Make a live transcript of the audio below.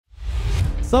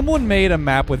Someone made a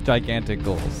map with gigantic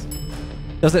goals.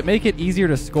 Does it make it easier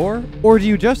to score? Or do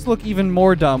you just look even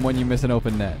more dumb when you miss an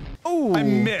open net? Oh, I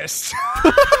missed.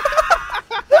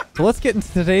 So let's get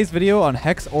into today's video on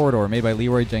Hex Orador made by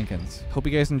Leroy Jenkins. Hope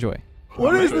you guys enjoy.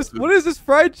 What is this? What is this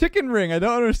fried chicken ring? I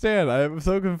don't understand. I'm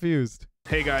so confused.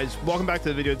 Hey guys, welcome back to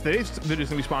the video. Today's video is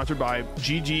going to be sponsored by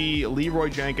GG Leroy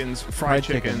Jenkins Fried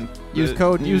Chicken. Use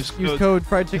code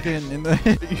fried chicken in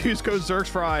the use code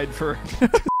ZerxFried for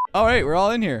All right, we're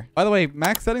all in here. By the way,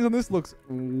 max settings on this looks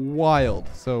wild.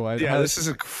 So this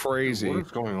is crazy. What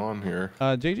is going on here?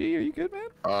 JG, are you good, man?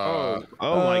 oh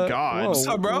my god. Whoa. What's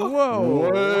up, bro?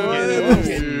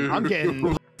 Whoa. I'm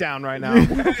getting down right now.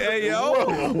 Hey,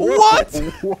 yo. What?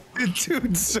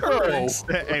 Dude,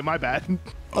 Zerx. Hey, my bad.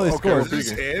 Oh, they scored. Is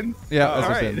this in? Yeah, all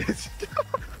that's right.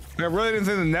 I really didn't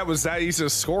think the net was that easy to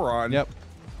score on. Yep.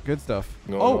 Good stuff.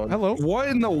 No, hello. What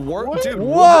in the world? Dude,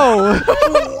 Whoa.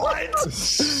 what?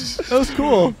 That was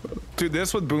cool. Dude,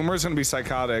 this with Boomer is going to be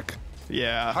psychotic.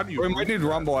 Yeah. How do you? We might need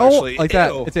Rumble, actually. Like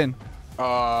that. Ew. It's in. Yep.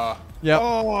 Oh,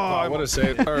 what a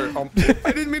save.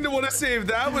 I didn't mean to want to save.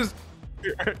 That was...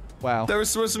 Wow. There was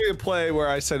supposed to be a play where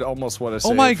I said almost what a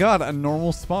save. Oh my god, a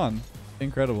normal spawn.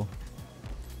 Incredible.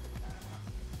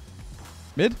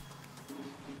 Mid?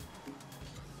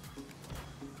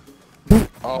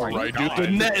 All right, dude. The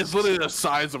net is literally the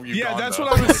size of you. Yeah, that's what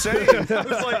I was saying.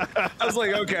 I was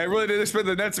like, okay, I really didn't expect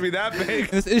the net to be that big.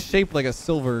 This is shaped like a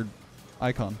silver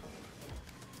icon.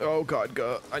 Oh god,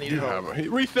 go. I need help.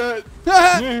 Reset.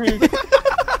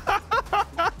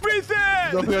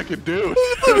 Reset! Nothing I can do.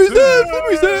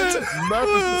 Reset!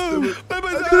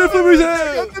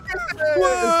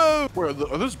 Whoa! Where are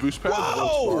those boost pads?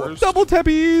 Whoa! Those stars? Double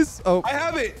tappies! Oh. I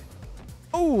have it.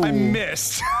 Oh. I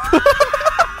missed.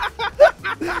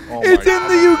 Oh It's in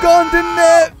the Ugandan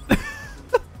net!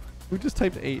 Who just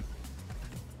typed 8?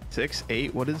 6,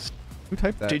 8, what is... Who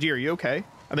typed that? JG, are you okay?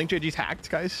 I think JG's hacked,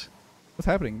 guys. What's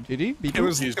happening? GG? Beep It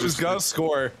boop? was gonna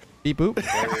score. Beep boop?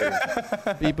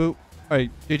 Beep boop. Alright,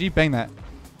 GG, bang that.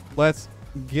 Let's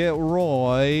get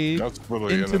Roy That's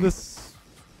really into this.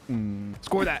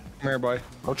 Score that. Come here, boy.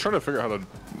 I'm trying to figure out how to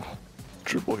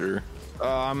triple here.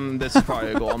 This is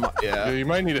probably a goal. Yeah, you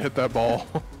might need to hit that ball.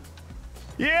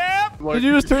 Yep! Did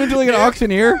you just turn into like an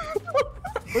auctioneer?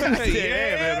 Having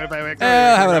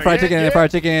a fried chicken and a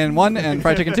fried chicken 1 and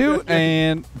fried chicken 2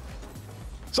 and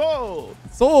Sold!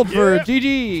 sold for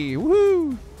GG.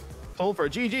 Woohoo! Sold for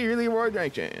GG Leroy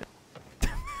Jenkins.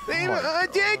 Leroy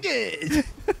Jenkins!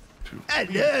 I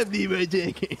love Leroy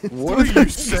Jenkins. What are you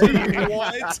saying?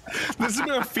 What? This has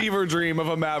been a fever dream of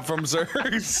a map from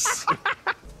Zerx.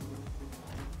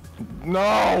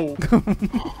 No!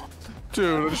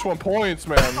 Dude, I just want points,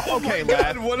 man. Okay, God,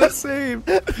 lad. what a save.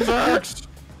 Zerx!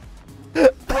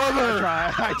 Brother!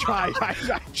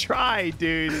 I tried,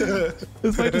 dude.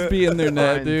 This might just be in their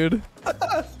net, Fine. dude.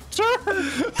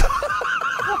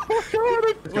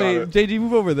 Wait, it. JG,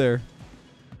 move over there.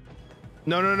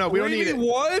 No, we don't need it.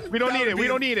 What? We don't need it. We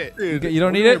don't need it. You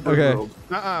don't need it? Okay.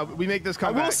 We make this I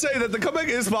comeback. will say that the comeback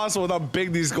is possible with how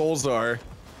big these goals are.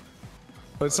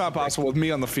 But it's not possible with me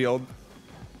on the field.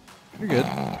 You're good.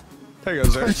 There you go,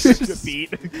 Zerx.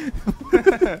 Defeat.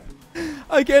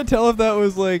 I can't tell if that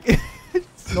was like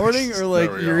snorting or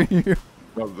like There we you're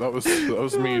That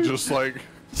was me just like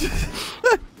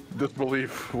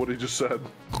disbelief what he just said.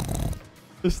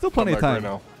 There's still plenty of Come time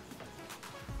back right now.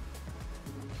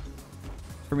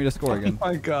 for me to score again. Oh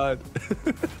my god.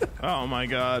 Oh my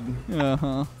god.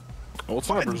 Uh-huh. Well, it's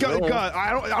not Brazil. God, I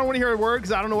don't want to hear a word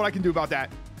because I don't know what I can do about that.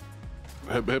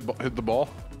 Hit the ball.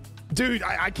 Dude,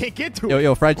 I can't get to Yo, it.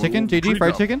 yo, fried chicken? Ooh, JG,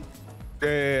 fried freedom. chicken?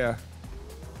 Yeah.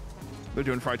 They're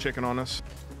doing fried chicken on us.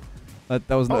 That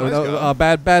was Oh, let's go.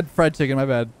 bad fried chicken, my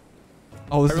bad.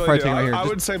 Oh, this I is really fried do. chicken right here. I Just-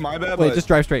 would say my bad, wait, but... just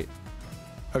drive straight.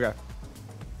 Okay.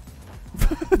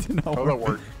 Didn't How'd that work.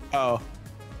 work? Oh.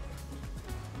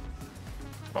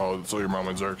 Oh, so your mom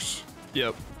and Zerx.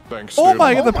 Yep. Thanks. Oh dude.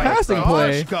 my god, the passing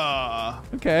play. Gosh,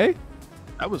 Okay.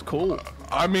 that was cool.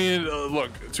 I mean, look,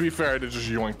 to be fair, I did just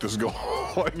yoink this goal.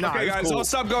 Like, Nah, Okay, it's guys, cool. let's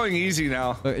stop going easy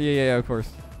now. Yeah, of course.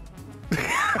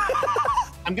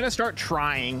 I'm gonna start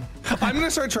trying. I'm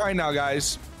gonna start trying now,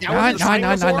 guys. I wasn't trying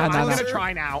no, before. no, I'm no. gonna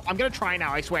try now. I'm gonna try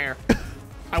now. I swear.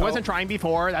 I wasn't trying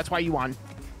before. That's why you won.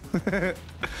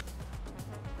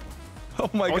 Oh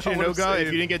my I want god, you to what know, a guy, save.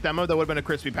 if you didn't get demoed, that would have been a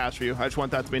crispy pass for you. I just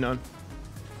want that to be known.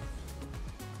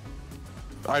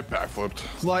 I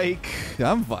backflipped. Like,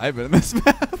 Yeah, I'm vibing in this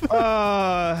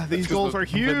map. these goals are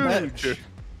huge.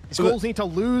 These goals need to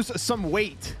lose some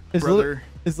weight, It's brother.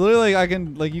 It's literally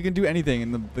like you can do anything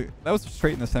in that was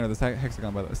straight in the center of this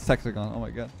hexagon, by the way. Hexagon. Oh my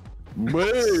god.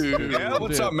 Woo! Yeah,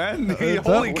 what's Dude. up, man? What's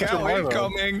Holy up? cow, What's your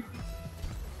incoming.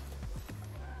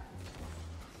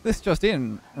 This just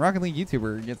in, Rocket League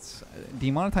YouTuber gets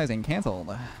demonetized and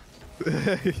canceled.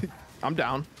 I'm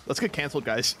down. Let's get canceled,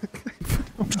 guys.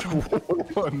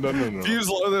 no. Fuse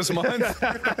low this month.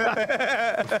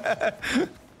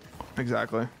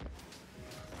 Exactly.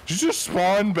 Did you just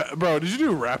spawn, bro? Did you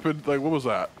do rapid? Like, what was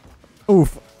that?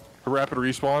 Oof. A rapid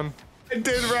respawn? I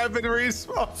did rapid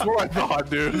respawn. That's what I thought,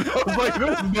 dude. I was like,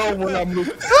 there's no way I'm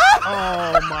losing.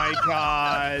 Oh my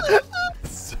god.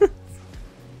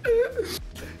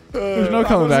 There's no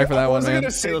coming back for that one, man.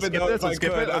 Let's skip it. Let's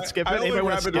skip it. Let's skip it. Anybody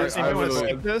want to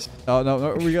skip this? Oh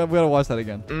no, we gotta watch that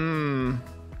again.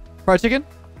 Fried chicken?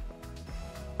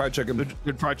 Fried chicken.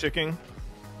 Good fried chicken.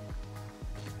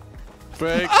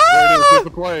 Fake. There it is. Get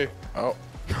the play. Oh.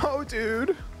 Oh,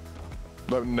 dude.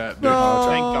 Net, dude. No.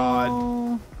 Thank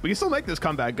God. We can still make this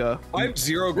comeback go. I have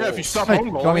 0 goals. Yeah, if you stop Hey, home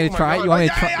you goal. want me to try? You want me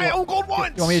to try? I own gold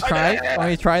once. You want me to try? You want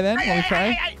me to try then? You want me to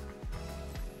try?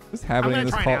 What's happening in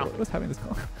this try call? now. What's happening in this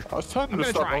call? I was telling him to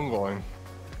stop home going.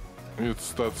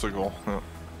 That's a goal.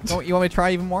 Yeah. You want me to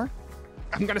try even more?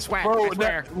 I'm gonna swear. Bro, I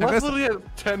swear. Let's literally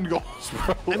have 10 goals,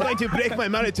 bro. I'm going to break my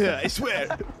monitor. I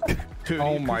swear. Dude,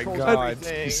 Oh he my controls god.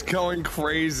 everything. He's going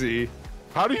crazy.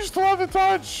 How do you still have the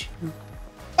touch?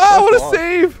 Oh, what a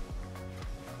save!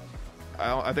 I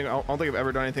don't think I've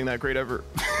ever done anything that great ever.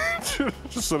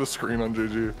 Just set a screen on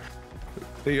JG.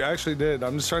 Yeah, you actually did.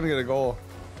 I'm just trying to get a goal.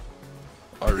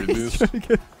 I read this.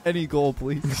 Any goal,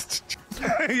 please.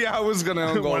 Yeah, I was gonna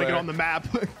own I goal want to get there. on the map.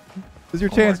 This is your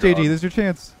chance, God. JG. This is your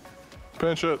chance.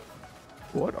 Pinch it.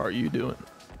 What are you doing?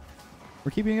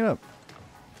 We're keeping it up.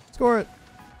 Score it.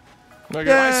 Okay.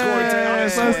 Yay! I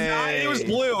scored 10. It was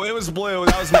blue. It was blue.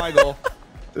 That was my goal.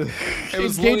 It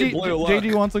was literally blue. Look.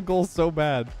 JG wants a goal so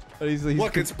bad. But he's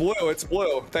Look, it's blue. It's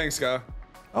blue. Thanks, guy.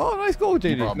 Oh, nice goal,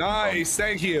 JG. problem. Nice.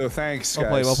 Thank you. Thanks, Well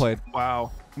guys. played. Well played.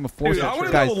 Wow. I'm a force. Dude, I want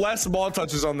to guys, know less ball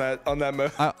touches on that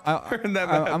move.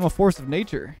 I'm a force of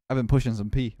nature. I've been pushing some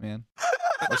P, man.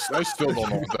 I still don't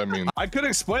know what that means. I could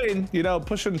explain, you know,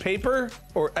 pushing paper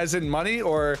or as in money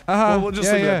or we'll just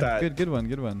yeah, leave it yeah. at that. Good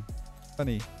one.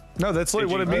 Funny. No, that's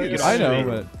literally what it means. I know,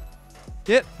 but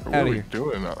get What out are of we here.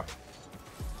 doing now?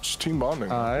 Just team bonding.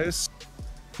 Nice.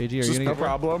 JG, are you Just gonna no get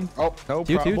problem. Oh, No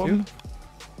Two. problem.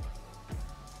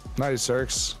 Nice,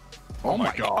 Zerks. oh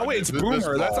my god. Oh wait, it's This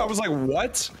Boomer. That's I ball. was like,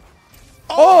 what?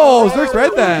 Oh, Zerks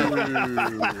read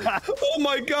that. Oh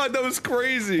my god, that was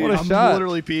crazy. What a I'm shot.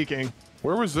 literally peeking.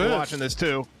 Where was I'm this? watching this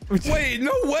too. Wait,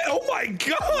 no way. Oh my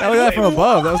god. I look at that from Wait,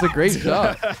 above. That was a great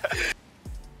shot.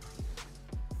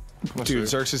 Let's Dude,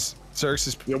 see. Zerks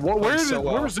is Yeah, where playing is so it?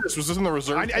 well. Where was this? Was this in the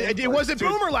reserve? It wasn't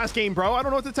Boomer last game, bro. I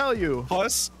don't know what to tell you.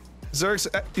 Plus, Zerks,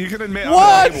 you can admit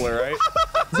What? I'm an enabler, right?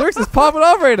 Zerks is popping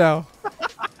off right now.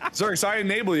 Zerks, I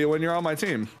enable you when you're on my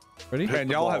team. Ready? And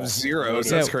y'all have zeros.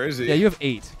 Yeah, That's crazy. Yeah, you have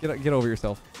 8. Get over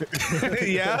yourself.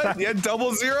 yeah,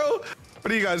 double zero.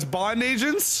 What are you guys, bond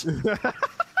agents? Dude,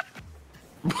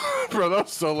 Bro, that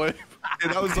was so lame.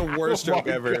 that was the worst Oh joke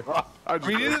my ever. God. I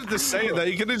mean, you didn't have to say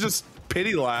that. You could have just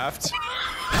pity laughed.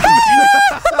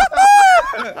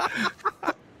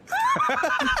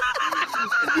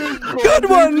 Good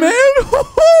one, man.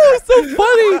 So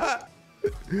funny.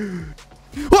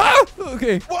 Ah!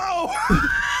 Okay. Whoa!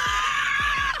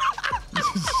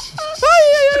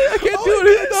 I can't do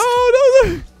it.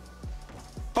 No.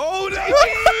 Oh no!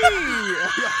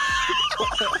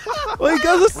 Well, he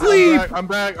goes asleep. I'm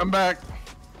back. Oh my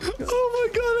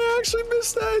god, I actually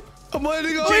missed that. I'm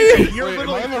letting go. You're Wait, am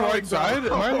I on the right side?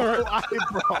 Am I on the right?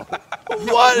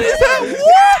 What is that?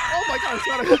 What? Oh my god, it's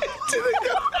not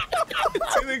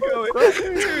a Didn't go.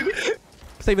 Dude.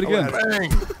 Save it again.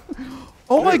 Bang.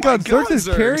 Oh my god, God, Zerks is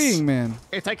Zerks. carrying, man.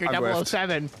 It's like your I whiffed.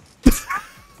 007.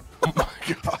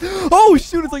 Oh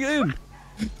shoot, it's like in.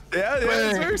 Yeah,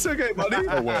 it's okay, buddy.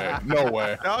 No way. No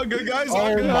way. All good guys. All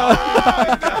Oh good.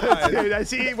 my. Dude, I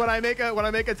see when I make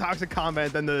a toxic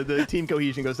comment, then the team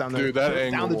cohesion goes down the Dude, that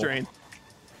down the angle. drain.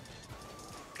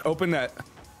 Open net.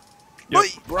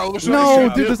 Bro, there's No,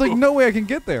 shot. dude, there's like no way I can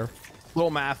get there.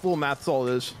 Little math, that's all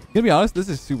it is. Gonna be honest, this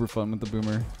is super fun with the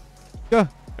boomer. Yeah,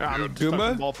 I'm just Goomba? touching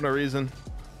the ball for no reason.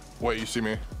 Wait, you see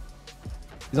me?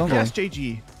 he's on Yes, goal.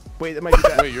 JG. Wait, that might be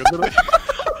bad. Wait, you're literally.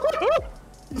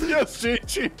 Yes,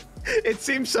 JG. It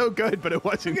seems so good, but it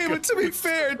wasn't. Okay, good. but to be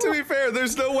fair,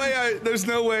 there's no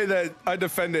way that I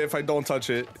defend it if I don't touch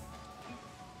it.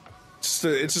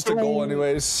 It's just a goal,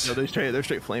 anyways. No, they're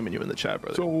straight flaming you in the chat,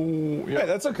 brother. So Yeah, yeah.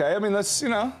 that's okay. I mean, that's All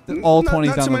not 20s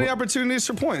too down many the- opportunities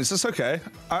for points. That's okay.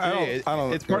 I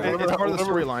don't. It's part of the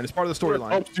storyline. It's part of the storyline.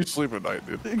 Helps you sleep at night,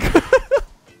 dude.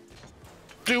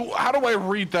 Dude, how do I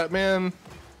read that, man?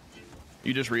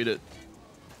 You just read it,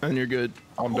 and you're good.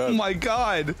 I'm Oh dead. my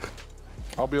god.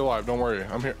 I'll be alive. Don't worry.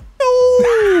 I'm here.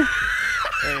 No!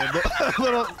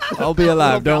 I'll be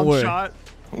alive. Don't worry.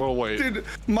 Well, wait. Dude,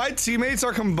 my teammates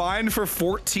are combined for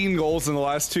 14 goals in the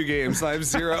last 2 games, and I have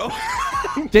 0.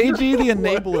 JG the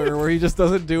enabler, where he just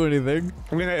doesn't do anything.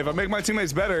 I mean, hey, if I make my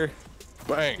teammates better.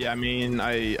 Bang. Yeah, I mean,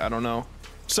 I don't know.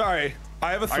 Sorry,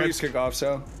 I have a 3s kickoff,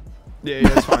 so. Yeah,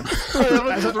 it's fine.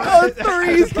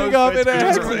 Threes kickoff in a It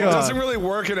hexagon. doesn't really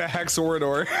work in a hex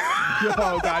corridor.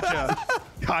 Oh, gotcha.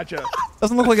 Gotcha.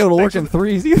 Doesn't look like it'll work in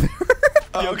threes either.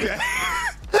 Okay.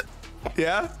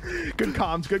 Yeah? Good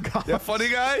comms, good comms. Yeah, funny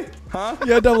guy? Huh?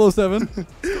 Yeah, 007.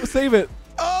 Save it.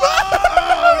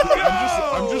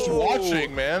 Oh! I'm just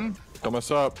watching, man. Don't mess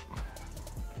up.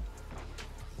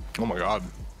 Oh my god.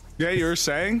 Yeah, you were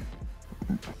saying?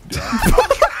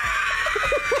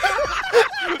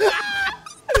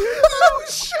 Oh,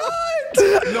 shut!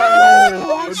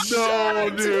 No, no,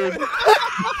 dude.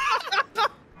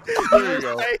 There you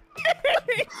go.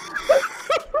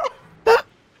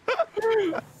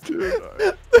 Dude,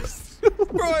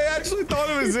 Bro, I actually thought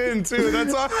it was in, too.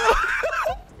 That's all.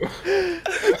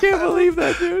 I can't believe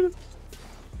that, dude.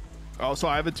 Oh, so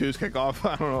I have a 2s kickoff.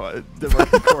 I don't know.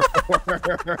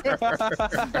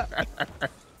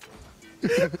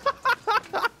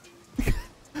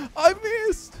 I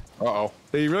missed. uh-oh.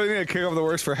 You really need a kickoff that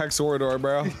works for hex corridor,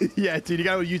 bro. Yeah, dude, you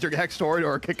gotta use your hex story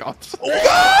or kickoffs.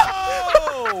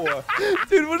 Oh!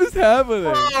 Dude, what is happening?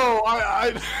 Oh,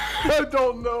 I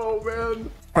don't know, man.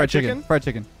 Fried chicken. Fried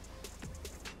chicken.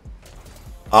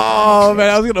 Oh man,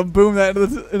 I was gonna boom that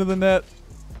into the net.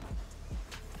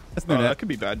 That's no net. That could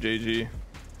be bad, JG.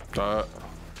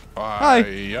 Hi.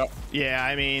 Yep. Yeah,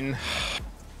 I mean,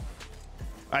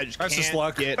 I just That's can't just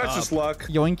luck. get That's up. just luck.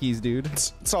 Yoinkies, dude.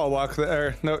 It's all luck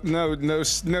there. No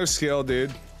skill,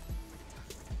 dude.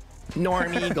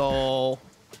 Normie goal.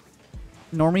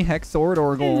 Normie hex sword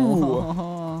or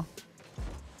goal.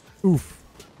 Oof.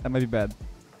 That might be bad.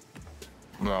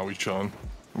 No, we chilling.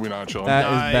 We not chilling. That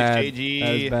is Nice, bad. JG.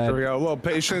 That is Here bad. we go. A little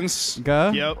patience.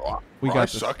 Guh? Yep. We I got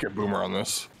this. suck at boomer on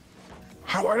this.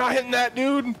 How am I not hitting that,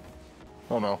 dude?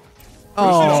 Oh no.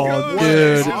 Oh, This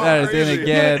dude. is That is in crazy.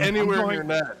 again. Anywhere I'm near going-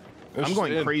 net. It's I'm just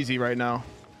going in. crazy right now.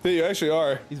 Yeah, you actually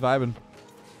are. He's vibing.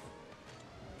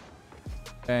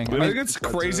 Dang. I think it's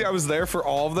crazy. I was there for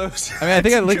all of those. I mean, I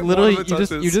think I like Get literally one of the you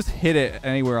touches. just hit it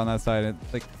anywhere on that side. It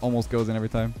like almost goes in every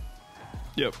time.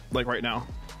 Yep, like right now.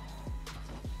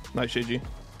 Nice, JG.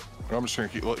 I'm just gonna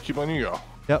keep letting you go.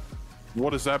 Yep.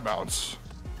 What is that bounce?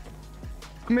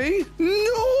 Me?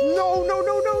 No,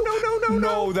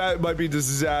 no, that might be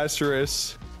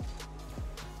disastrous.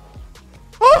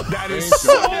 That is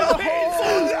so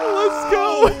Let's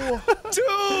go.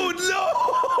 dude,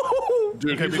 no!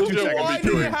 Dude, Okay, people 2 don't seconds. Why be do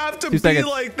you doing. have to 2 be seconds.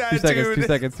 like that, 2 seconds. dude? 2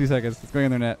 seconds. 2 seconds. It's going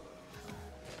in their net.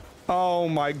 Oh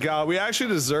my god, we actually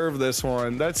deserve this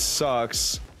one. That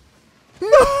sucks.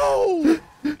 No!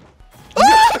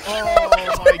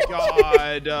 Oh my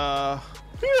god.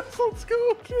 Yes, let's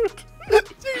go, dude.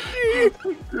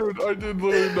 Dude, I did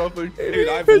literally nothing. Dude,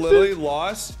 I've literally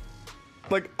lost.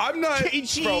 Like, I'm not.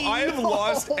 JG, Bro, I have no,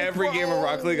 lost every game of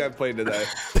Rocket League I've played today.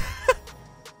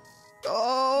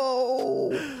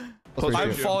 Oh.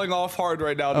 I'm falling off hard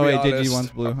right now, to Oh be wait, honest. JG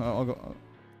wants blue. I'll go.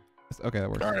 Okay, that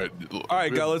works. All right. All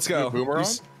right, go, let's go. Boomer on?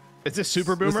 Is this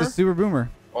Super This Boomer? is Super Boomer.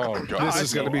 Oh god. This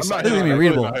is gonna be I'm so- not This is gonna be hitting-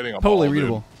 readable. I'm hitting a Totally ball, dude.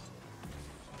 readable.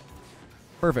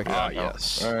 Perfect. Ah, No.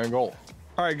 yes. And goal.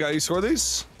 All right, guys, you score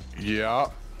these? Yeah.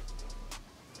 I'm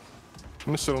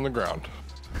gonna sit on the ground.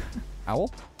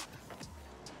 Owl.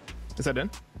 Is that in?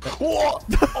 Oh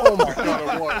my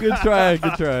god, it was. Good try.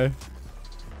 Good try.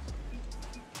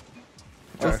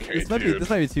 Okay, This might be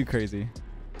dude. too crazy.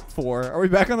 4. Are we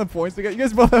back on the points again? You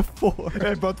guys both have 4.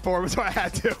 Yeah, both 4, so I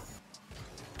had to.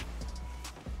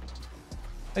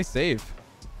 Nice save.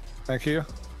 Thank you.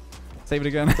 Save it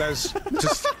again. That's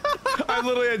just. I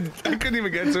couldn't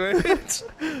even get to it.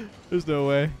 There's no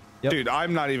way. Yep. Dude,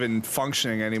 I'm not even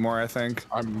functioning anymore, I think.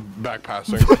 I'm back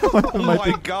passing. Oh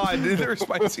my god, there's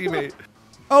my teammate.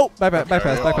 Oh, bypass.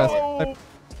 Oh.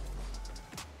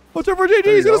 Watch out for JG.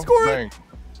 There He's you gonna go. score it. Bang.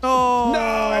 Oh. No,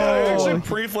 I actually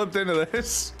pre-flipped into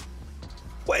this.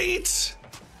 Wait.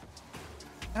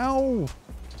 Ow.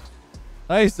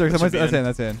 Nice. That's should be in. in.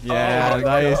 That's in. Yeah, Oh my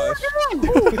nice.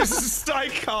 gosh. This is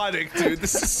psychotic, dude.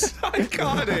 This is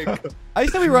psychotic. I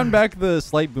say we run back the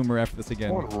slight boomer after this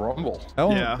again. What a rumble.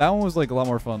 Yeah. That one was like a lot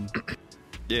more fun.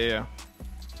 Yeah.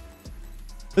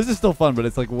 This is still fun, but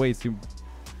it's like way too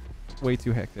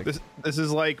hectic. This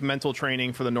is like mental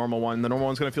training for the normal one. The normal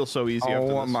one's gonna feel so easy after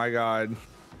Oh this. my god.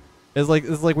 It's like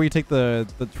where you take the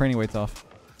training weights off.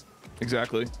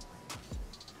 Exactly.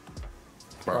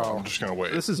 Bro, I'm just gonna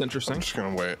wait. This is interesting. I'm just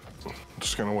gonna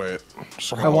wait.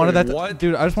 I wanted that, what?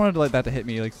 dude. I just wanted like that to hit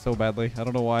me like so badly. I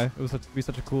don't know why. It was be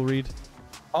such a cool read.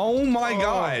 Oh my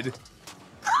god.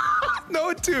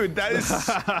 No, dude, that is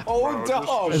so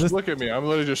dumb. Just look at me. I'm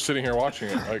literally just sitting here watching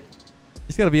it. Like,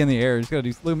 He's gotta be in the air. He's gotta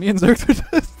do. Look, me and Zerx are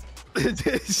just.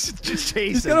 Just He's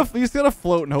chasing. gotta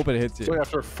float and hope it hits it's you. like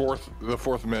after the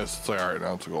fourth miss, it's like, all right,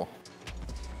 now it's a goal.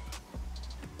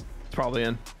 It's probably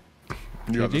in.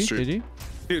 You got the streak. GG.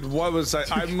 Dude, what was I?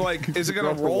 I'm like, is it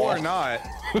gonna Off the roll wall. or not?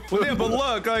 Well, yeah, but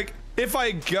look, like, if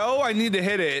I go, I need to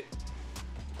hit it.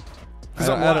 Because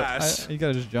I'm last. You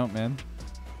gotta just jump, man.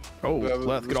 Oh,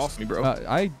 Leth, get off me, bro.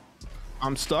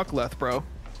 I'm stuck, Leth, bro.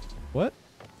 What?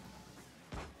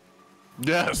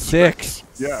 Yes. Sick.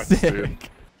 Yes, Sick. dude.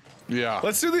 Yeah.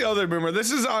 Let's do the other boomer.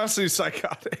 This is honestly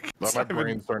psychotic. My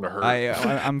brain's starting to hurt.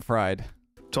 I'm fried.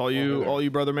 It's all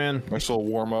you, brother, man. Nice little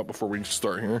warm up before we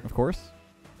start here. Of course.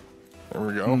 There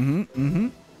we go.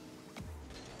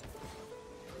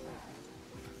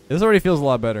 This already feels a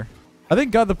lot better. I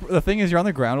think God, the thing is you're on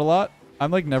the ground a lot.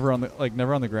 I'm like never on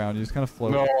the ground. You just kind of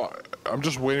float. No, I'm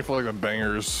just waiting for like the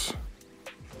bangers.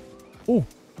 Oh.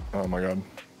 Oh my god.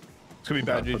 It's gonna be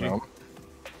bad, GG.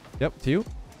 Yep. To you.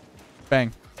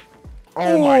 Bang.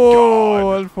 Oh my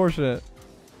god. Unfortunate.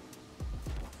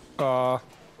 Oh,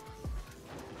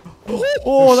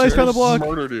 Oh, nice trying to block.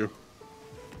 Murdered you.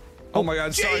 oh my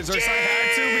god, sorry, Zerx, I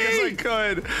had to because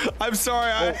I could. I'm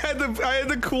sorry, I had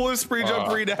the coolest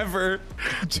pre-jump read ever.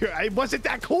 Dude, it wasn't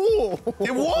that cool.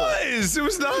 It was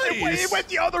nice. It went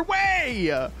the other way.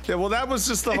 Yeah, well, that was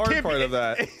just the hard part of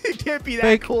that. It can't be that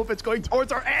Fake. cool if it's going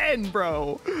towards our end,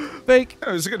 bro. Fake. Yeah,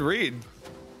 it was a good read.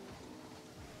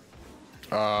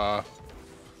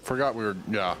 Forgot we were,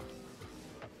 yeah.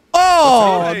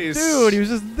 Oh, Nice. dude, he was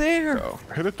just there. Oh,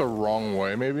 hit it the wrong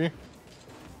way, maybe?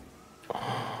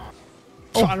 I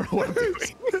don't know what I'm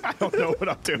doing. I don't know what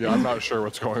I'm doing. Yeah, I'm not sure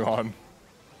what's going on.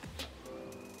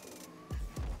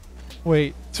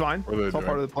 Wait, It's fine. What are they It's all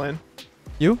part doing? of the plan.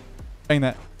 you? Bang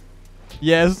that.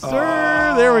 Yes,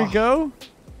 sir. There we go.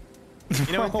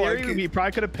 You know, in Oh, I theory, could- we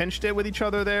probably could have pinched it with each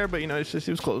other there, but you know, it's just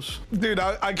it was close. Dude,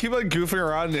 I keep like goofing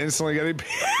around and instantly getting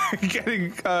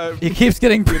He keeps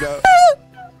getting. beat up.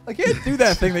 I can't do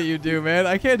that thing that you do, man.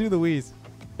 I can't do the wheeze.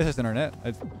 It's just internet.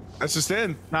 That's just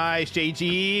in. Nice,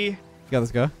 JG. Got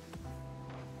this guy.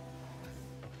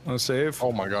 Want to save?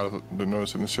 Oh my god, I didn't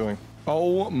notice it in the ceiling.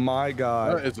 Oh my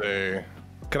god. That is a...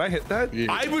 Can I hit that? Yeah.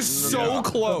 I was so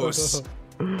close.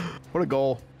 What a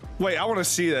goal. Wait, I want to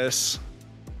see this.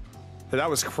 That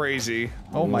was crazy.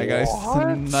 Oh my god, I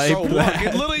sniped So look, that.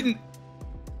 it literally.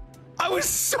 I was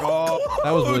so close.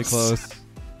 That was really close.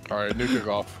 Alright, new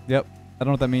kickoff. Yep. I don't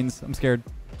know what that means. I'm scared.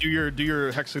 Do your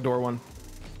hexador one,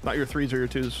 not your 3s or your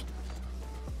 2s.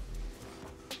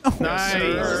 Nice.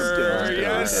 Sir.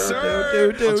 Yes,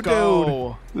 sir. Dude, Let's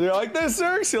go. You like this,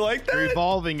 Zerx? You like You're that?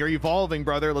 evolving. You're evolving,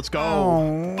 brother. Let's go.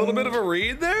 A little bit of a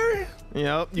read there.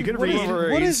 Yep. You can What is read.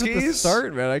 it? What is at the skis?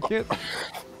 start, man? I can't.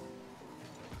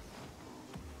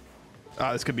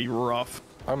 This could be rough.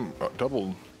 I'm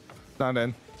doubled. Not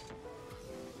in.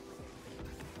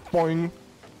 Boing.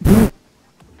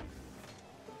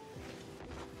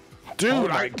 Dude, Oh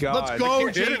my god. Let's go, I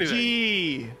can't hit anything.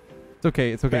 JG. It's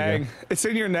okay. It's okay. Bang. Guys. It's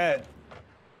in your net.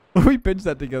 We pinched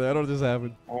that together. I don't know what just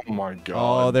happened. oh my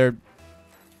god. Oh, they're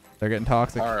getting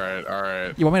toxic. Alright,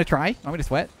 alright. You want me to try? Want me to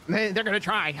sweat? They're gonna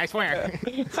try. I swear.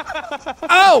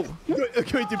 Oh!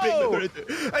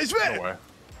 I swear. No way.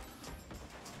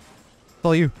 It's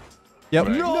all you. Yep.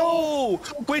 Right. No.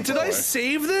 Wait, did I way.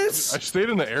 save this? I stayed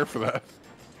in the air for that.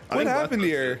 What happened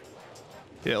here?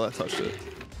 Yeah, let's touch it.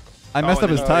 I messed up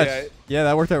his Oh, touch. yeah. Yeah,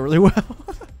 that worked out really well.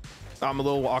 I'm a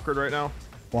little awkward right now.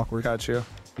 Walkward. Got you.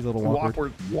 He's a little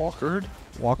walkward. Walkered?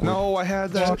 Walkward. No, I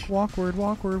had that. Walkward.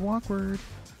 Walkward.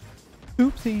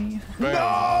 Oopsie.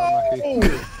 Bang.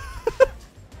 Did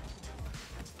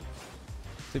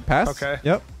it pass? Okay.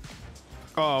 Yep.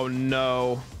 Oh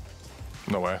no.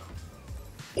 No way.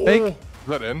 Fake. Is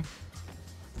that in?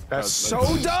 That's so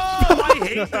dumb. I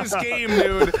hate this game,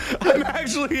 dude. I'm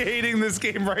actually hating this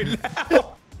game right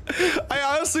now. I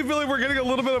honestly feel like we're getting a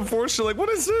little bit unfortunate. Like, what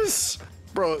is this?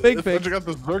 Bro, Fake, I fake. got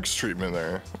the Zerx treatment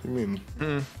there. What do you mean?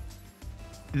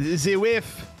 The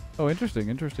whiff. Oh, interesting.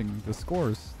 The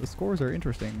scores are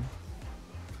interesting.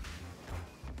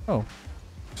 Oh.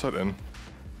 Is that in?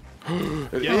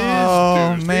 It is,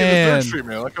 Oh, dude. man. The Zerx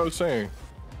treatment, like I was saying.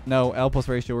 No, L plus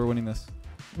ratio. We're winning this.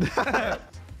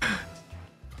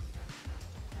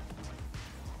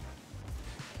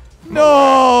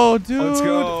 No, dude. Let's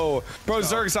go. Bro,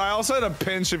 Zerx, I also had a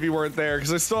pinch if you weren't there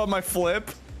because I still have my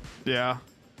flip. Yeah.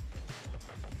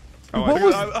 Oh, What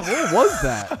was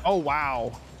that? Oh,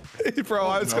 wow. Bro,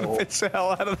 I was gonna pitch the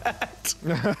hell out of that.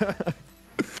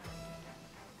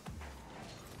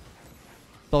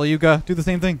 Yuga, do the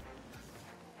same thing.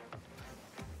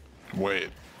 Wait,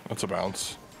 that's a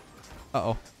bounce.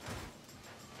 Uh-oh.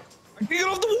 I can get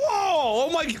off the wall!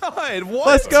 Oh my god, what?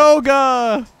 Let's go,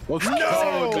 Ga! Let's No!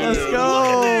 go, dude. Let's Look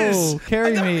go! at this!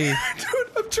 Carry me.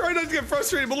 Dude, I'm trying not to get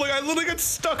frustrated, but look, I literally got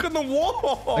stuck on the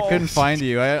wall. I couldn't find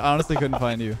you. I honestly couldn't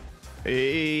find you.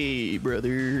 Hey,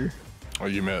 brother. Oh,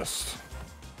 you missed.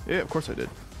 Yeah, of course I did.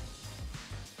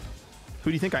 Who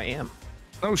do you think I am?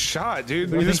 No shot, dude.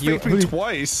 Who do You you just think you- faked me who-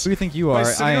 twice. Who do you think you By are?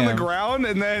 sitting I on am. the ground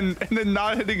and then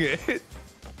not hitting it.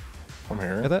 I'm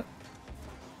here. Get that?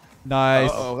 Nice.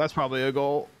 Uh-oh, that's probably a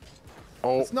goal.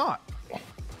 Oh, It's not.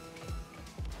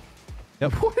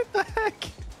 Yep. What the heck?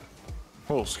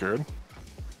 a little scared.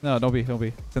 No, don't be. Don't be.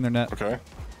 It's in their net. Okay.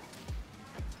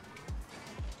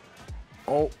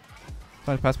 Oh,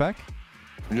 Trying to pass back?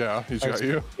 yeah, he's got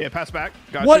you. Yeah, pass back.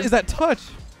 Got What you. is that touch?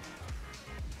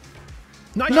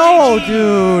 Nice. No,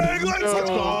 dude. Let's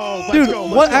go. Dude, Let's go.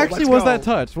 what Let's go. actually Let's was go. that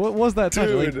touch? What was that touch?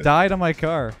 It, like, Dude. died on my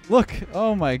car. Look.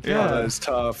 Oh my god. Yeah, that is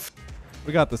tough.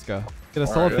 We got this guy. Get a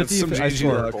All solid right, that's 50. some I GG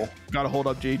score. luck. Gotta hold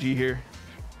up JG here.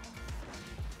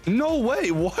 No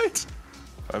way, what?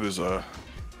 That is a.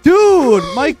 Dude,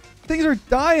 my things are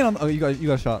dying on. Oh, you got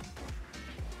a shot.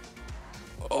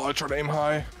 Oh, I tried to aim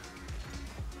high.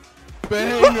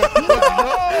 Bang!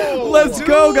 Let's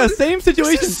go, guys. Same This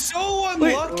situation. is so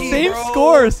Wait, unlucky, same bro.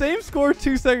 score. Same score.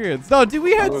 2 seconds. No, dude,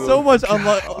 we had so much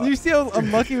unlucky. God. You see how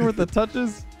unlucky we were with the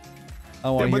touches? I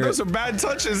Yeah, want to but hear those it. are bad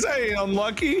touches. Hey,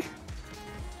 unlucky.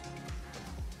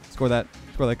 Score that.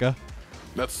 Score that guy.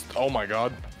 That's. Oh my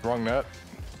god. Wrong net.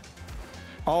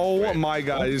 Oh Wait. my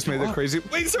god, you just made that crazy.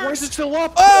 Wait, sir. Why is it still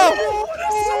up? Oh!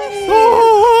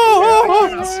 How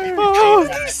did he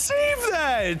save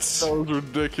that? That was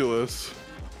ridiculous.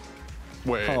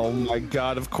 Wait. Oh my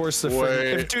god, of course the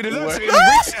Wait, dude, if that's wait.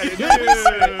 reset it, Dude,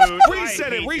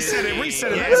 reset it, reset it,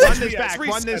 reset it. Yeah, That's run this yes, back. Run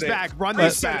reset this it. back. Run this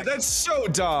Reset back. it. That's so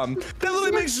dumb. That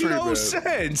literally makes no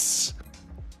sense.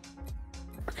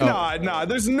 Nah,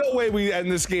 there's no way we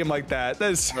end this game like that.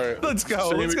 That's All right, let's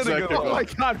go. same Let's go. exact Oh goal. my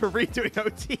god, we're redoing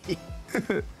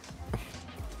OT.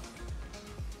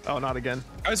 Oh, not again.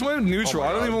 I just went neutral. Oh my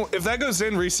I don't God. even. If that goes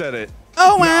in, reset it.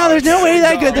 Oh wow! There's no way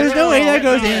that goes. There's no way that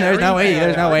goes in. Yeah, There's no way.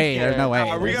 There's no yeah, way. There's no way. We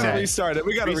gotta Reset. restart it.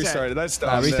 We gotta Reset. restart it. That's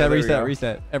dumb. Reset. There we Reset. go.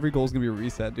 Reset. Every goal's gonna be a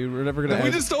reset, dude. We're never gonna. We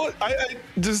end. just don't. I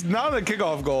just not a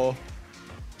kickoff goal.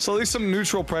 So at least some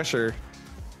neutral pressure.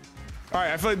 All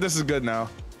right, I feel like this is good now.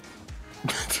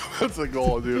 That's a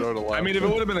goal, dude. I, I mean, if it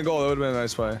would have been a goal, it would have been a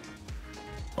nice play.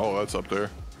 Oh, that's up there.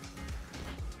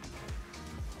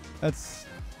 That's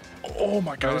Oh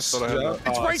my god. Nice I thought I had job. that.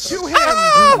 It's Oh, right it's- to him.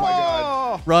 Oh my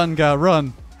god. run, guy,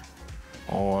 run.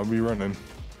 Oh, I'll be running.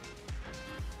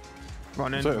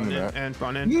 Run in, Is that in run in, that? and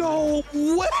run in. No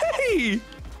way!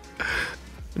 Oh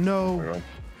No. my god.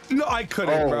 No, I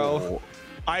couldn't, bro. Oh.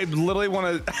 I literally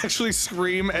want to actually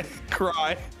scream and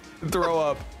cry and throw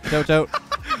up. Out, out.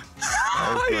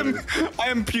 I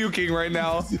am puking right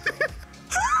now.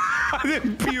 I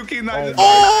am puking. Oh!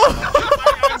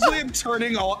 I actually am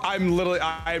turning all. I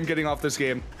am getting off this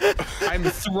game. I'm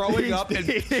throwing up and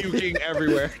puking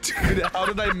everywhere. Dude, how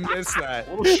did I miss that?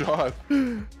 What a shot.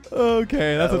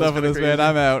 Okay, that's That was enough of kinda this, man. crazy.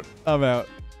 I'm out. I'm out.